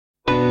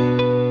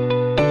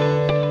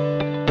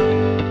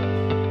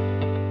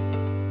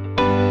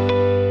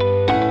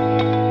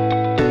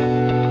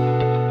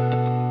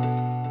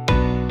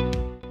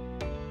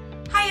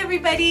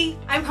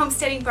I'm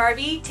Homesteading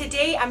Barbie.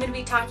 Today I'm going to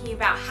be talking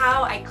about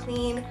how I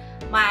clean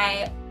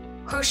my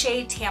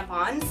crochet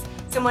tampons.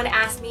 Someone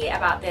asked me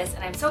about this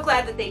and I'm so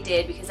glad that they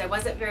did because I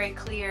wasn't very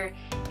clear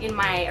in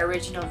my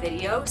original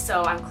video,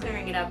 so I'm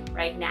clearing it up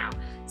right now.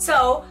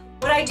 So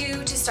what I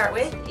do to start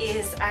with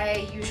is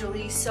I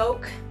usually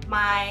soak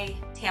my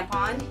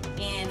tampon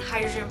in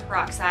hydrogen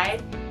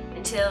peroxide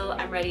until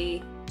I'm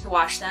ready to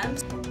wash them.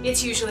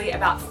 It's usually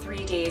about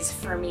 3 days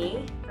for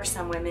me. For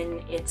some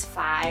women it's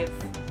 5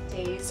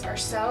 days or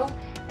so.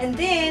 And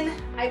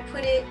then I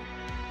put it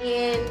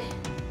in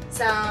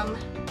some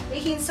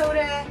baking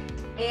soda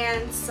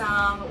and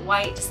some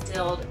white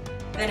distilled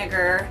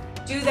vinegar.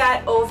 Do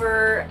that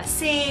over a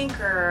sink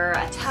or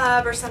a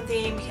tub or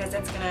something because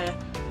it's gonna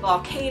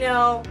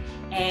volcano,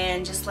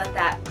 and just let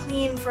that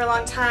clean for a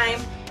long time.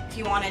 If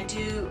you want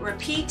to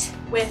repeat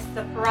with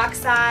the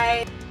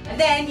peroxide, and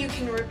then you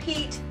can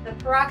repeat the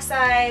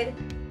peroxide,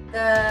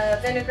 the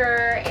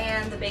vinegar,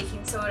 and the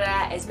baking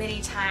soda as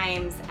many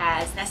times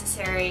as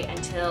necessary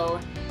until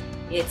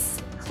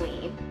it's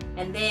clean.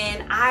 And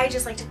then I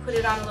just like to put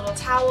it on a little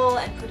towel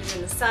and put it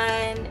in the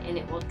sun and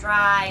it will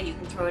dry. You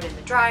can throw it in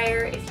the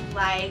dryer if you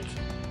like.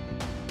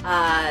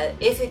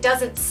 If it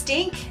doesn't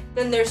stink,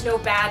 then there's no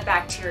bad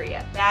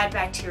bacteria. Bad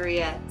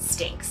bacteria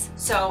stinks.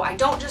 So I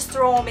don't just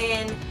throw them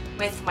in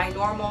with my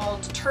normal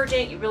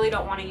detergent. You really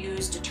don't want to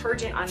use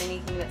detergent on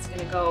anything that's going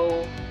to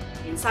go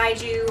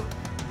inside you,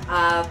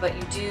 but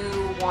you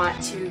do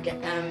want to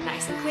get them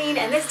nice and clean,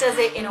 and this does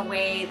it in a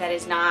way that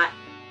is not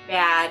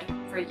bad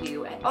for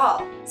you at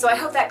all. So I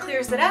hope that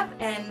clears it up,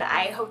 and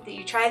I hope that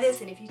you try this,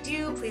 and if you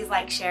do, please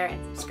like, share,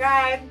 and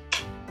subscribe.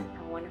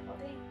 Have a wonderful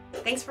day.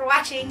 Thanks for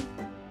watching.